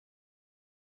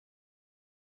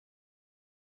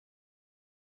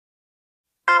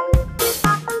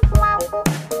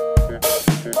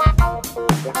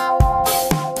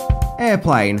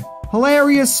Airplane.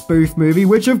 Hilarious spoof movie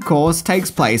which of course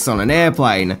takes place on an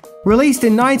airplane. Released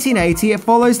in 1980, it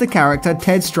follows the character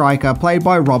Ted Stryker, played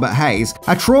by Robert Hayes,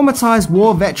 a traumatized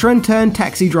war veteran turned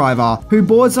taxi driver who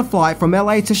boards a flight from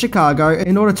LA to Chicago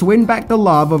in order to win back the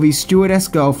love of his stewardess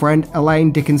girlfriend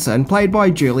Elaine Dickinson, played by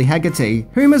Julie Haggerty,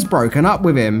 whom has broken up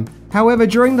with him. However,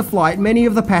 during the flight, many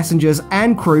of the passengers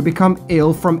and crew become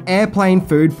ill from airplane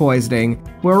food poisoning,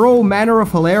 where all manner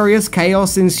of hilarious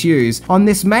chaos ensues on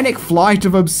this manic flight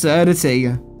of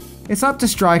absurdity. It's up to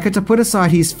Stryker to put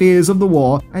aside his fears of the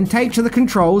war and take to the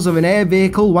controls of an air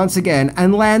vehicle once again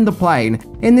and land the plane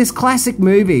in this classic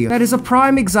movie that is a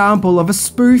prime example of a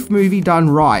spoof movie done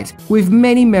right, with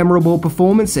many memorable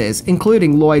performances,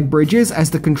 including Lloyd Bridges as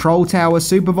the control tower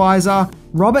supervisor,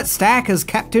 Robert Stack as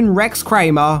Captain Rex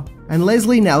Kramer, and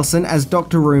Leslie Nelson as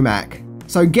Dr. Rumack.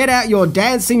 So get out your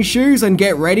dancing shoes and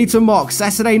get ready to mock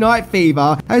Saturday Night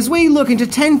Fever as we look into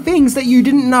 10 things that you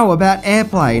didn't know about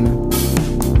Airplane.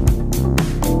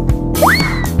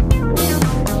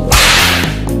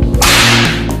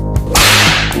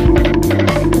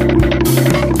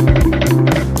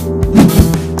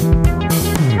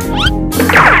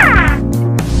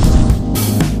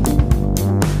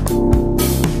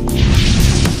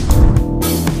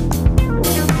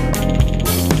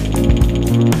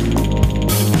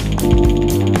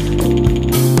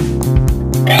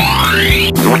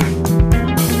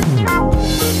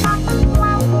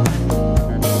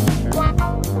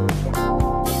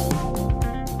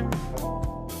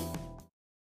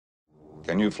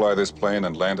 Can you fly this plane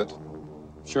and land it?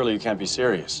 Surely you can't be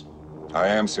serious. I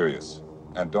am serious.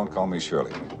 And don't call me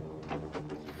Shirley.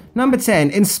 Number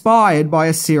 10. Inspired by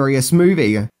a serious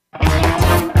movie.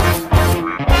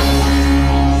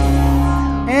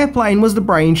 Airplane was the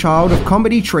brainchild of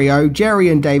comedy trio Jerry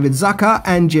and David Zucker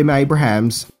and Jim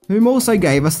Abrahams, whom also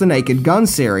gave us the Naked Gun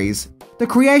series. The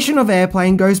creation of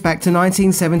Airplane goes back to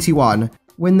 1971,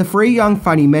 when the three young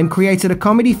funny men created a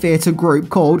comedy theatre group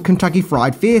called Kentucky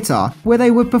Fried Theatre, where they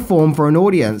would perform for an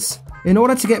audience. In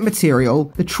order to get material,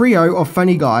 the trio of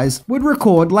funny guys would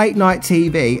record late night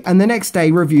TV and the next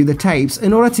day review the tapes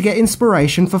in order to get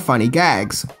inspiration for funny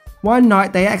gags. One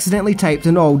night they accidentally taped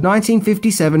an old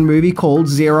 1957 movie called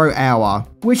 0 Hour,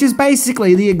 which is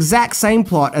basically the exact same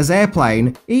plot as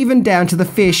Airplane, even down to the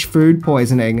fish food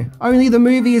poisoning, only the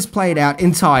movie is played out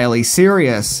entirely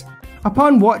serious.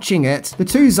 Upon watching it, the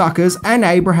two Zuckers and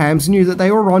Abrahams knew that they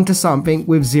were onto something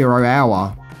with 0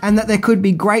 Hour, and that there could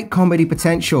be great comedy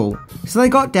potential, so they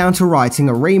got down to writing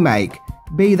a remake,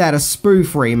 be that a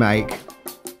spoof remake.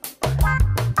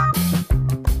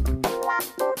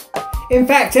 In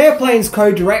fact, Airplane's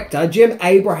co-director Jim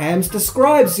Abrahams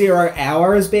describes 0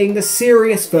 Hour as being the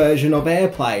serious version of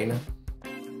Airplane.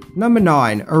 Number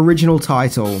 9. Original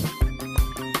title.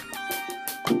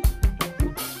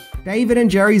 David and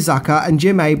Jerry Zucker and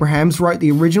Jim Abrahams wrote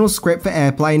the original script for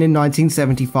Airplane in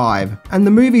 1975, and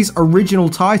the movie's original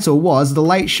title was The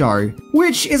Late Show,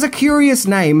 which is a curious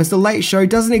name as The Late Show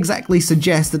doesn't exactly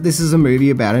suggest that this is a movie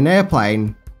about an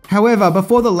airplane. However,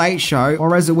 before The Late Show,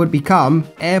 or as it would become,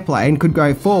 Airplane, could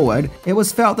go forward, it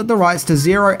was felt that the rights to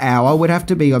 0 Hour would have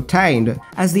to be obtained,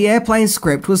 as the Airplane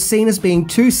script was seen as being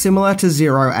too similar to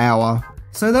 0 Hour.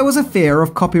 So there was a fear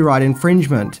of copyright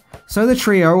infringement. So the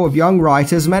trio of young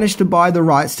writers managed to buy the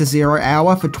rights to 0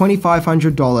 Hour for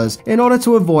 $2,500 in order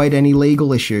to avoid any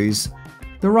legal issues.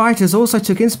 The writers also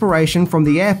took inspiration from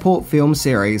the Airport film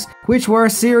series, which were a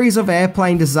series of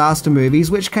airplane disaster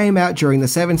movies which came out during the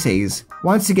 70s.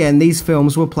 Once again, these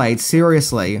films were played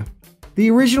seriously. The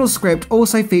original script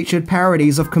also featured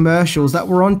parodies of commercials that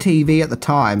were on TV at the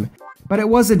time, but it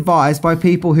was advised by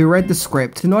people who read the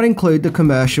script to not include the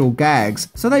commercial gags,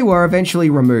 so they were eventually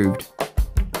removed.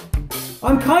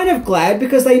 I'm kind of glad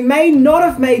because they may not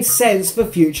have made sense for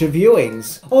future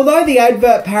viewings. Although the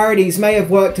advert parodies may have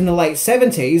worked in the late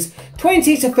 70s,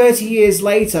 20 to 30 years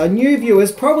later, new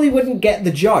viewers probably wouldn't get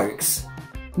the jokes.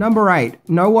 Number 8.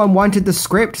 No one wanted the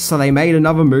script, so they made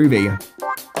another movie.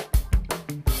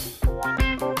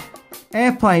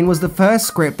 Airplane was the first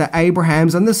script that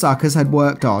Abrahams and the Zuckers had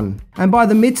worked on, and by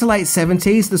the mid to late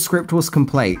 70s the script was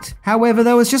complete. However,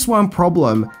 there was just one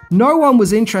problem. No one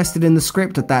was interested in the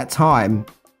script at that time.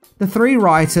 The three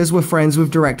writers were friends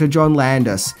with director John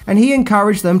Landis, and he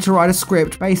encouraged them to write a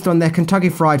script based on their Kentucky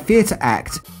Fried Theatre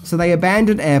act, so they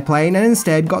abandoned Airplane and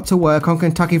instead got to work on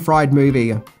Kentucky Fried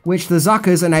Movie, which the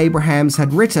Zuckers and Abrahams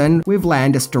had written with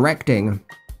Landis directing.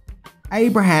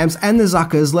 Abrahams and the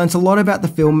Zuckers learnt a lot about the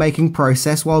filmmaking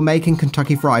process while making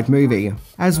Kentucky Fried Movie,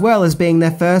 as well as being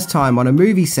their first time on a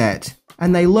movie set.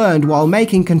 and they learned while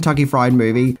making Kentucky Fried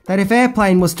Movie that if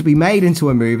Airplane was to be made into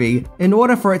a movie, in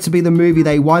order for it to be the movie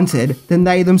they wanted, then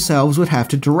they themselves would have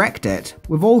to direct it,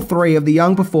 with all three of the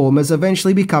young performers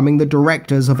eventually becoming the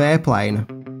directors of Airplane.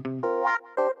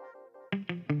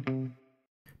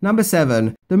 Number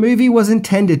 7. The movie was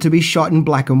intended to be shot in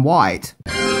black and white.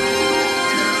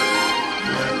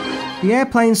 The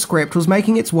Airplane script was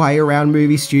making its way around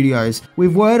movie studios,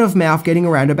 with word of mouth getting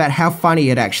around about how funny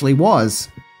it actually was.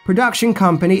 Production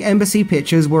company Embassy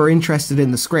Pictures were interested in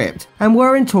the script, and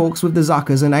were in talks with the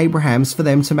Zuckers and Abrahams for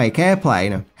them to make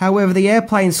Airplane. However, the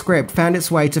Airplane script found its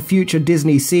way to future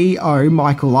Disney CEO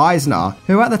Michael Eisner,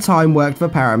 who at the time worked for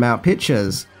Paramount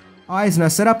Pictures. Eisner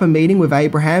set up a meeting with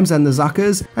Abrahams and the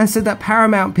Zuckers and said that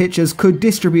Paramount Pictures could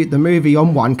distribute the movie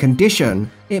on one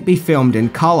condition: it be filmed in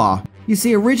colour. You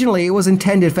see, originally it was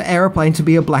intended for Airplane to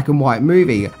be a black and white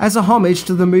movie, as a homage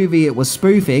to the movie it was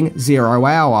spoofing, 0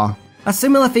 Hour. A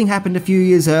similar thing happened a few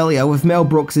years earlier with Mel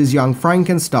Brooks' Young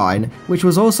Frankenstein, which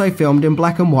was also filmed in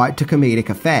black and white to comedic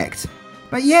effect.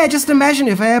 But yeah, just imagine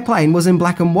if Airplane was in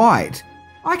black and white.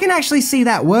 I can actually see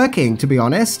that working, to be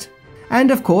honest. And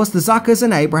of course, the Zuckers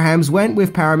and Abrahams went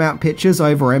with Paramount Pictures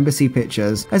over Embassy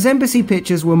Pictures, as Embassy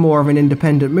Pictures were more of an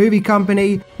independent movie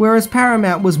company, whereas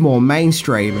Paramount was more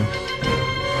mainstream.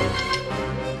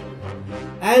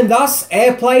 And thus,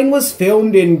 Airplane was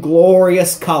filmed in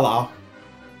glorious colour.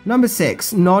 Number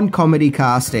 6. Non-comedy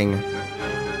casting.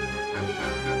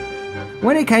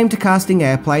 When it came to casting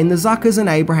Airplane, the Zuckers and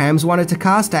Abrahams wanted to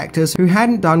cast actors who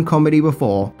hadn't done comedy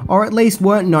before, or at least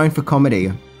weren't known for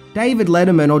comedy. David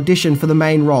Letterman auditioned for the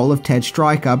main role of Ted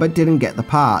Stryker but didn't get the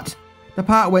part. The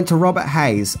part went to Robert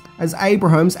Hayes, as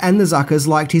Abrahams and the Zuckers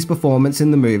liked his performance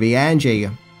in the movie Angie.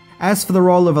 As for the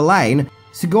role of Elaine,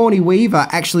 Sigourney Weaver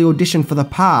actually auditioned for the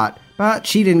part, but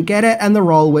she didn't get it and the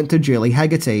role went to Julie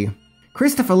Haggerty.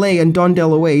 Christopher Lee and Don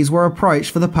DeLuise were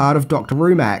approached for the part of Dr.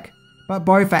 Rumack, but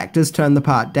both actors turned the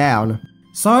part down.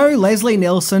 So Leslie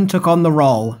Nielsen took on the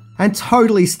role, and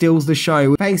totally steals the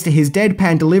show thanks to his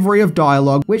deadpan delivery of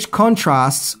dialogue, which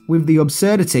contrasts with the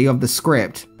absurdity of the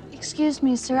script. Excuse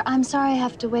me, sir. I'm sorry I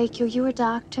have to wake you. You a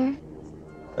doctor?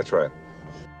 That's right.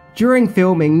 During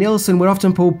filming, Nielsen would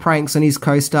often pull pranks on his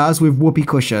co-stars with whoopee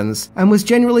cushions, and was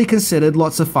generally considered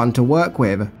lots of fun to work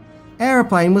with.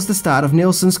 Airplane was the start of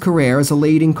Nielsen's career as a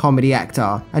leading comedy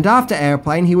actor, and after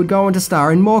Airplane he would go on to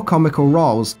star in more comical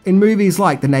roles, in movies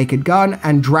like The Naked Gun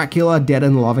and Dracula Dead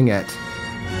and Loving It.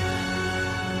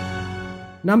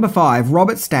 Number 5.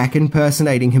 Robert Stack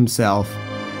impersonating himself.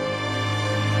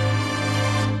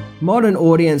 Modern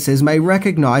audiences may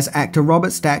recognise actor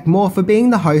Robert Stack more for being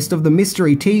the host of the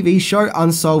mystery TV show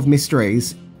Unsolved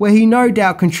Mysteries, where he no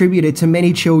doubt contributed to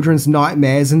many children's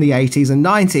nightmares in the 80s and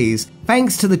 90s,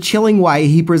 thanks to the chilling way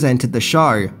he presented the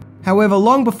show. However,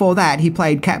 long before that he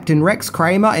played Captain Rex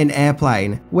Kramer in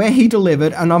Airplane, where he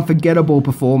delivered an unforgettable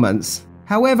performance.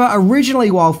 However,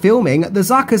 originally while filming, the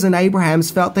Zuckers and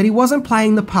Abrahams felt that he wasn't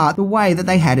playing the part the way that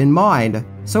they had in mind.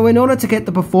 So in order to get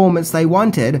the performance they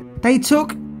wanted, they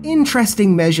took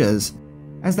interesting measures,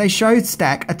 as they showed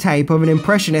Stack a tape of an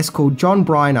impressionist called John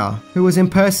Briner, who was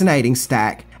impersonating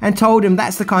Stack, and told him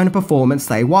that's the kind of performance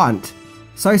they want.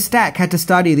 So Stack had to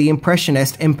study the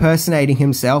impressionist impersonating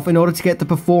himself in order to get the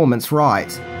performance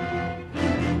right.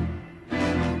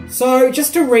 So,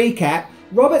 just to recap,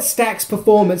 Robert Stack's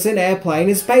performance in Airplane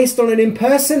is based on an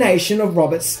impersonation of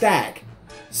Robert Stack.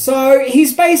 So,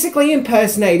 he's basically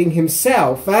impersonating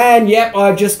himself, and yep,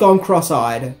 I've just gone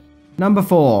cross-eyed. Number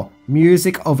 4.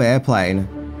 Music of Airplane.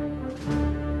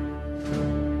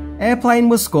 Airplane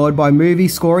was scored by movie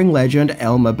scoring legend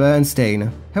Elmer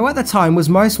Bernstein, who at the time was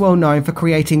most well known for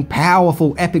creating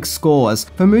powerful epic scores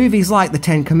for movies like The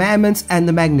Ten Commandments and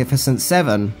The Magnificent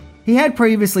Seven. He had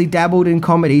previously dabbled in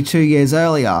comedy 2 years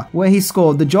earlier, where he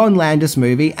scored the John Landis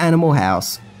movie Animal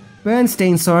House.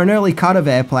 Bernstein saw an early cut of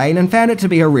Airplane and found it to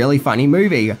be a really funny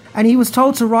movie, and he was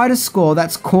told to write a score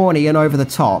that's corny and over the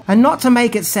top, and not to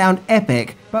make it sound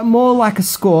epic, but more like a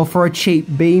score for a cheap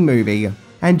B-movie.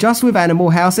 And just with Animal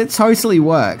House, it totally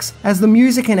works, as the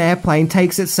music in Airplane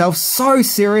takes itself so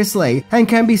seriously and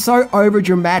can be so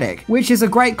overdramatic, which is a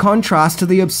great contrast to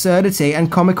the absurdity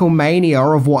and comical mania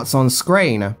of what's on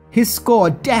screen. His score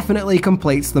definitely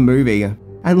completes the movie.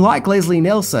 And like Leslie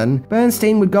Nielsen,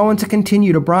 Bernstein would go on to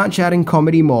continue to branch out in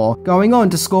comedy more, going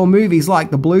on to score movies like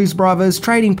The Blues Brothers,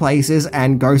 Trading Places,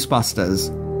 and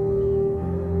Ghostbusters.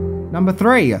 Number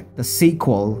 3. The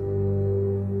sequel.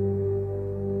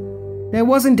 There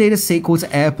was indeed a sequel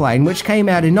to Airplane which came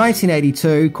out in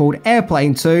 1982 called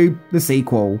Airplane 2: The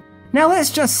Sequel. Now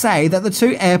let's just say that the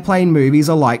two Airplane movies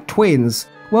are like twins,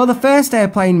 Well, the first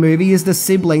Airplane movie is the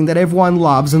sibling that everyone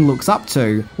loves and looks up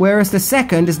to, whereas the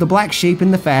second is the black sheep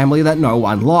in the family that no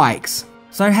one likes.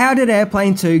 So how did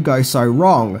Airplane 2 go so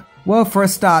wrong? Well, for a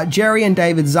start, Jerry and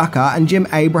David Zucker and Jim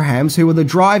Abrahams, who were the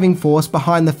driving force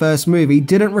behind the first movie,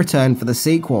 didn't return for the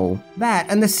sequel. That,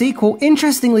 and the sequel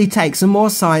interestingly takes a more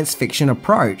science fiction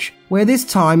approach, where this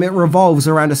time it revolves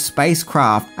around a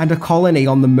spacecraft and a colony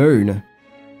on the moon.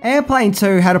 Airplane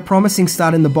 2 had a promising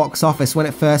start in the box office when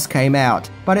it first came out,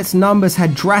 but its numbers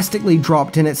had drastically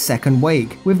dropped in its second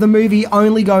week, with the movie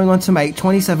only going on to make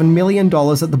 $27 million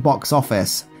at the box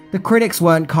office. The critics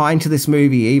weren't kind to this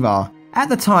movie either. At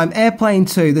the time, Airplane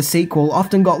 2, the sequel,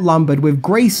 often got lumbered with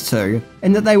Grease 2,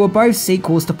 in that they were both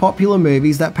sequels to popular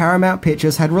movies that Paramount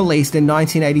Pictures had released in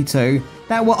 1982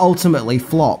 that were ultimately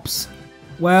flops.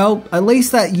 Well, at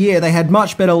least that year they had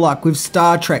much better luck with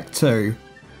Star Trek 2.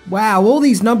 Wow, all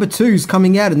these number 2s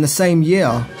coming out in the same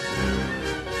year.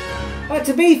 But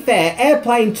to be fair,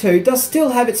 Airplane 2 does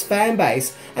still have its fan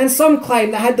base, and some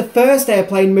claim that had the first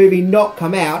Airplane movie not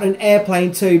come out and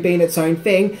Airplane 2 been its own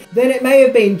thing, then it may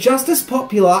have been just as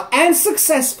popular and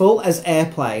successful as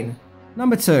Airplane.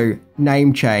 Number 2.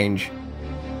 Name change.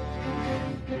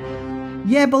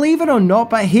 Yeah, believe it or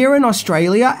not, but here in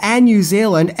Australia and New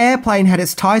Zealand, Airplane had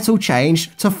its title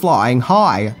changed to Flying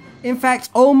High. In fact,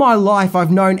 all my life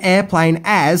I've known Airplane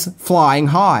as Flying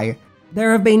High.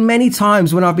 There have been many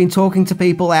times when I've been talking to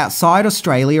people outside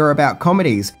Australia about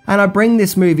comedies, and I bring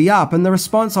this movie up and the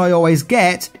response I always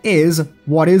get is,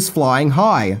 what is Flying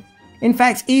High? In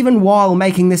fact, even while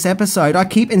making this episode, I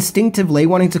keep instinctively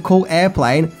wanting to call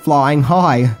Airplane Flying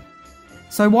High.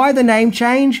 So why the name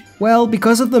change? Well,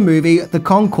 because of the movie The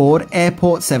Concorde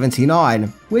Airport 79,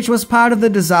 which was part of the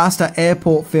Disaster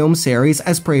Airport film series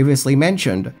as previously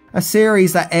mentioned, a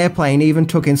series that Airplane even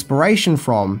took inspiration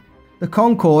from. The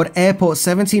Concorde Airport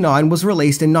 79 was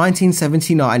released in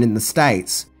 1979 in the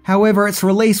States. However, its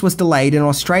release was delayed in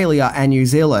Australia and New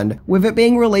Zealand, with it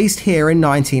being released here in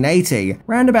 1980,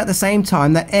 round about the same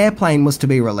time that Airplane was to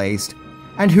be released.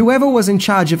 And whoever was in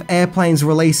charge of Airplane's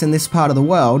release in this part of the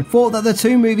world thought that the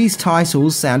two movies'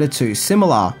 titles sounded too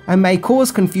similar, and may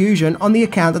cause confusion on the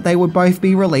account that they would both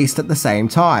be released at the same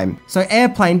time, so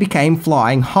Airplane became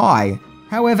Flying High.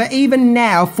 However, even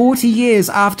now, 40 years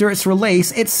after its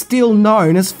release, it's still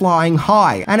known as Flying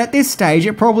High, and at this stage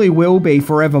it probably will be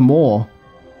forevermore.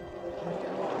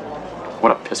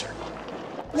 What a pisser.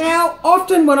 Now,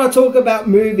 often when I talk about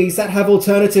movies that have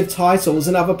alternative titles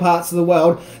in other parts of the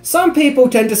world, some people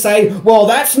tend to say, well,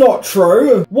 that's not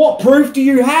true. What proof do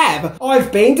you have? I've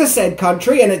been to said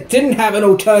country and it didn't have an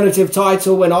alternative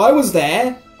title when I was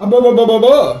there.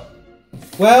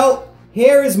 Well,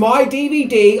 here is my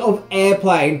DVD of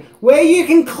Airplane, where you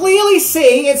can clearly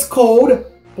see it's called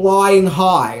Flying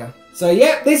High. So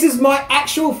yep, this is my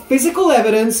actual physical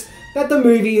evidence that the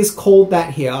movie is called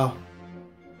that here.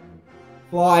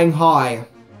 Flying High.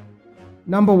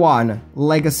 Number 1.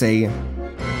 Legacy.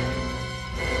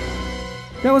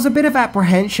 There was a bit of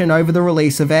apprehension over the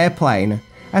release of Airplane,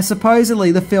 as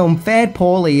supposedly the film fared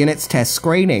poorly in its test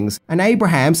screenings, and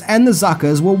Abrahams and the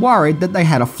Zuckers were worried that they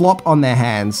had a flop on their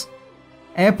hands.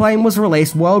 Airplane was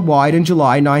released worldwide in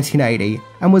July 1980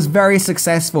 and was very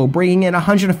successful, bringing in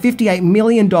 $158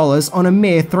 million on a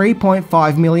mere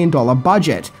 $3.5 million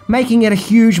budget, making it a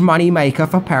huge moneymaker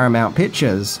for Paramount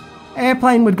Pictures.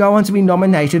 Airplane would go on to be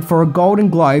nominated for a Golden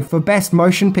Globe for Best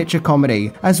Motion Picture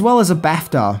Comedy, as well as a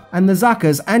BAFTA, and the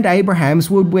Zuckers and Abrahams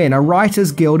would win a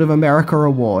Writers Guild of America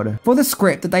award for the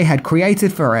script that they had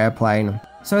created for Airplane.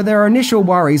 So their initial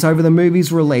worries over the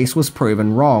movie's release was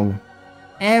proven wrong.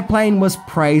 Airplane was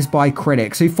praised by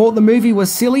critics who thought the movie was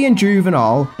silly and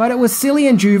juvenile, but it was silly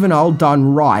and juvenile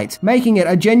done right, making it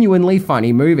a genuinely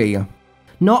funny movie.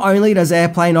 Not only does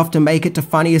Airplane often make it to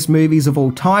funniest movies of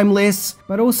all time lists,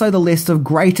 but also the list of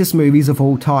greatest movies of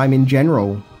all time in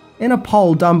general. In a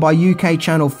poll done by UK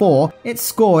Channel 4, it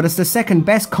scored as the second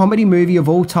best comedy movie of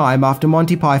all time after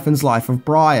Monty Python's Life of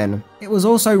Brian. It was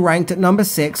also ranked at number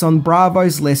 6 on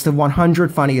Bravo's list of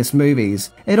 100 funniest movies.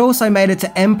 It also made it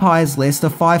to Empire's list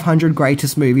of 500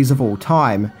 greatest movies of all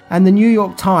time, and the New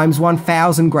York Times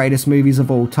 1000 greatest movies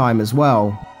of all time as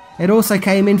well. It also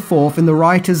came in 4th in the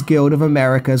Writers Guild of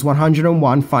America's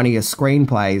 101 funniest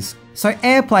screenplays. So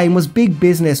Airplane was big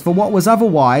business for what was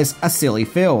otherwise a silly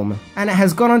film, and it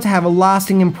has gone on to have a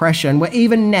lasting impression where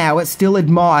even now it's still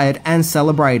admired and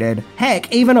celebrated.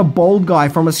 Heck, even a bald guy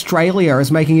from Australia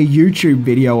is making a YouTube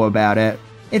video about it.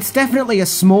 It's definitely a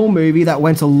small movie that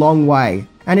went a long way,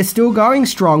 and is still going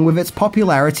strong with its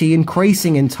popularity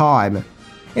increasing in time.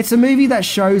 It's a movie that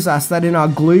shows us that in our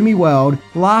gloomy world,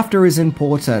 laughter is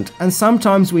important, and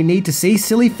sometimes we need to see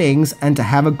silly things and to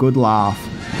have a good laugh.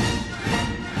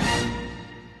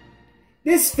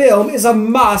 This film is a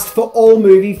must for all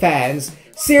movie fans.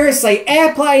 Seriously,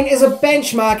 Airplane is a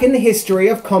benchmark in the history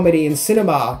of comedy and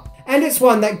cinema, and it's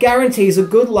one that guarantees a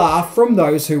good laugh from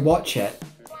those who watch it.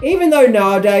 Even though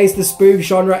nowadays the spoof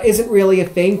genre isn't really a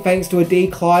thing thanks to a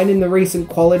decline in the recent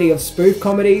quality of spoof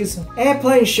comedies,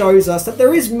 Airplane shows us that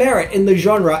there is merit in the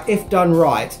genre if done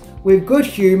right, with good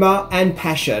humour and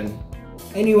passion.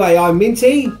 Anyway, I'm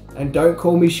Minty, and don't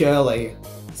call me Shirley.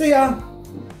 See ya!